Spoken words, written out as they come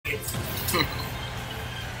Spirit's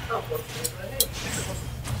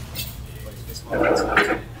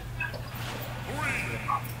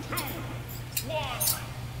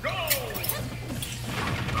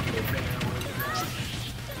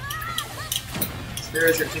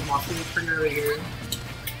gonna take my food pretty early here.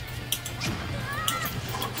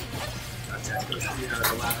 That's goes to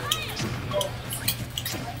the ladder.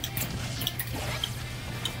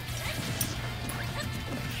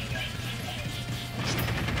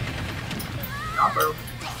 Combo.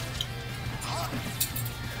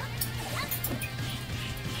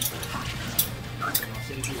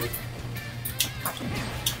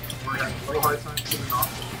 We're having a little hard time getting off.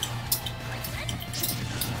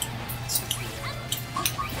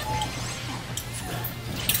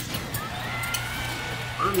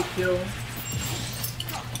 Early kill.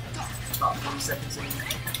 About 40 seconds in.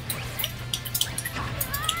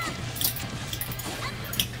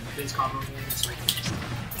 Base combo games.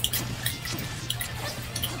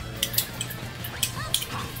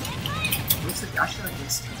 Looks like Ashton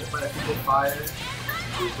gets hit by that people fire.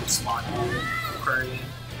 Really good spot here. Quarion.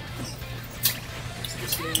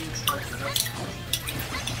 This game tries to up.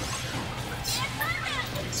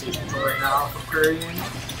 Stage control right now from Quarion.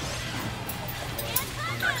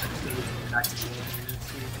 Back to the game.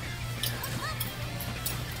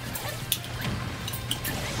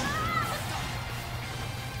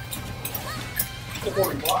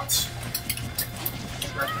 Watch.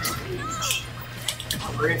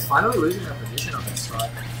 Quarion's finally losing their position on this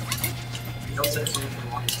side. He held century for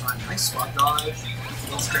the longest time. Nice spot dodge.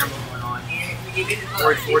 Little scramble going on.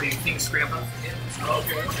 40 you think scramble?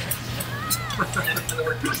 Okay.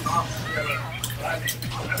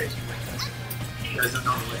 You guys don't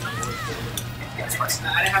know the way I'm going I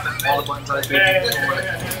didn't have all the buttons I was making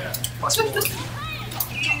plus 4.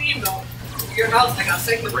 You know, your house like a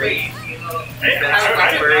second grade.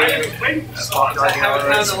 Spot dodging all the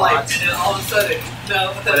right spots. And all of a sudden,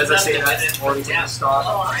 no. But as I say that, it's already going to stop.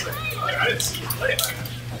 Oh, I didn't see you play.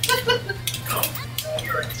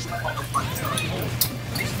 You're right.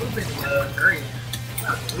 He's moving very.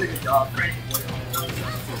 Really good job.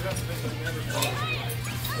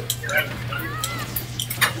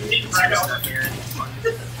 You need to rack out that here.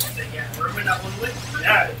 Yeah, remember that one with?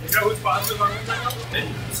 Yeah, you know who's positive on that? I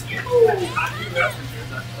knew that for sure.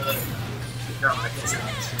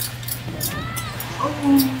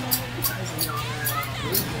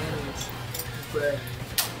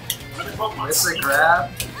 Miss the grab.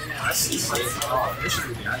 Yeah, I see. Oh, this should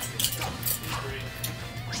be the answer.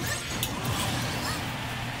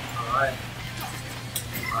 Alright.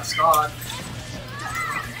 Last god.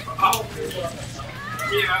 Oh,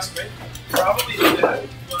 yeah, ask me. Probably did.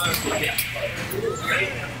 Yeah.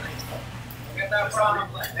 Get that problem.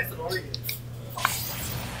 That's the Oregon.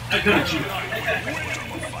 You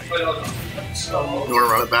want to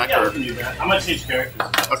run it back? Yeah, or? I'm going to change characters.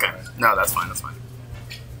 Okay. No, that's fine. That's fine.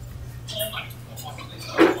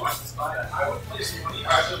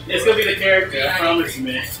 It's going to be the character, I promise you,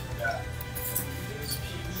 man.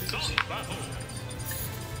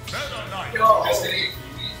 Yo.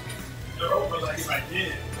 If I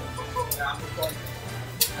did.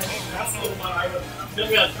 That's the one item. I'm still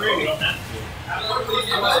got 3, we don't have to. How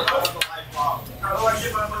do I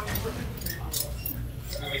get my money?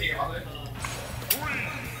 3, 2, 1.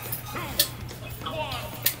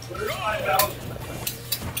 Where's my value?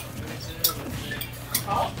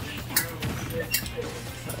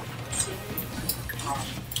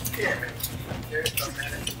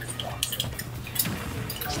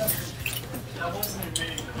 That wasn't your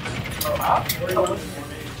main. Oh, huh? That wasn't your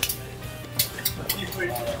main.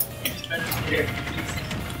 He's better here.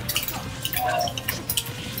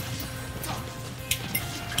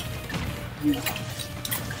 You know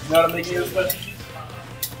how to make those questions?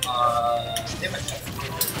 They might have to.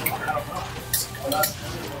 I don't know.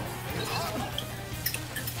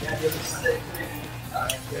 Yeah, the other side.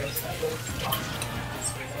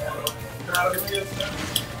 How to make those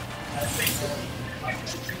questions? I think so.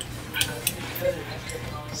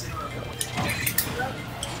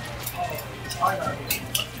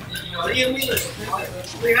 What do you mean?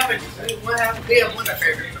 We have one of our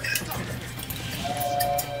favorite.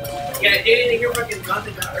 Yeah, didn't hear fucking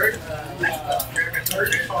Jonathan got third.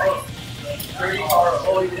 30 car.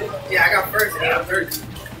 Oh, you did? Yeah, I got first and he got third.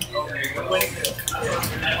 Okay, good winning.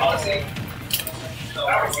 Honestly, the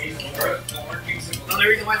only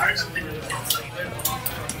reason why I got winning was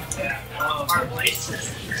hard place.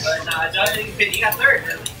 But Jonathan, he got third.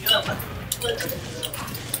 You know,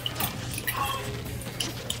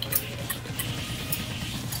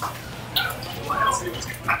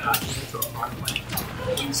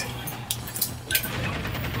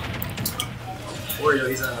 Oreo,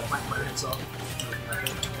 he's a plant player himself.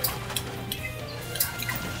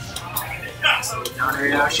 So down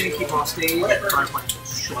area, I shouldn't keep him off stage. Trying to find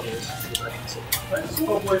struggles.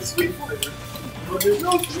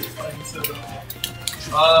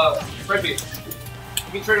 Fred B, you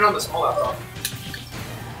can turn it on the small laptop.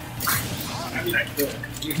 I mean, I could.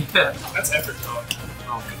 Yeah. That's effort, though.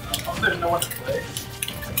 Oh, I didn't know what to play.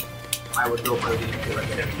 I would go play the game right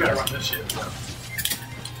Yeah, there. you gotta run this shit.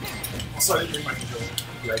 Also, I didn't bring my controller.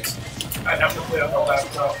 Yikes. I'd have to play on the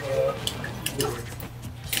laptop.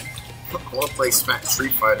 I want to play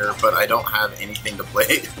Street Fighter, but I don't have anything to play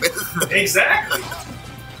it with. Exactly.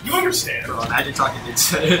 You understand. Bro, imagine talking to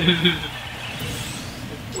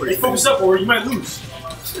Hey, focus up, or you might lose.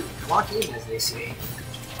 Lock in, as they say.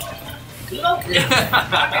 The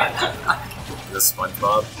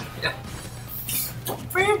SpongeBob. Yeah.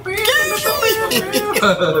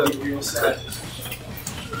 Real sad.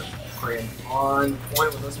 Quarion on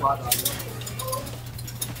point with those hot dogs.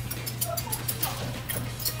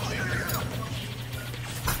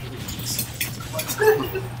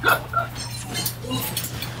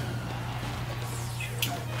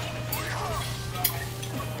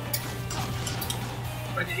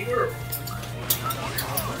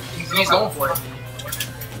 He's going for it.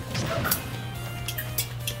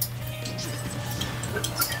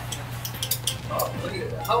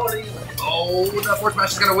 How old are you? Oh, that fourth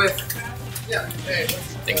match is gonna whiff. Yeah. Hey. I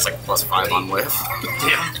think it's like +5 on whiff.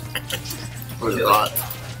 Damn. What was it thought?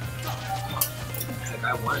 Like I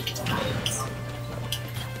won.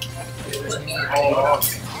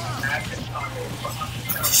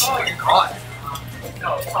 Oh, you're caught.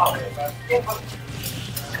 No, it's not.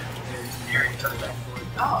 Nearing each other back and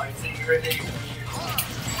forth. No, I think you're ready.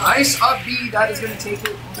 Nice up B, that is gonna take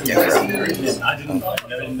it. Yeah, I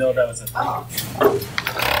didn't know that was a thing. Oh.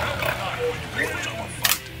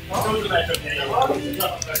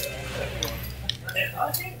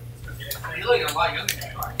 You're looking a lot younger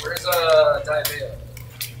than you are. Where's Diabeo?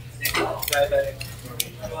 Diabetic.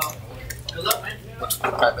 Good luck, man.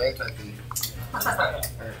 Type A, Type B.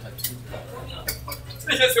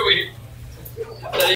 That's what we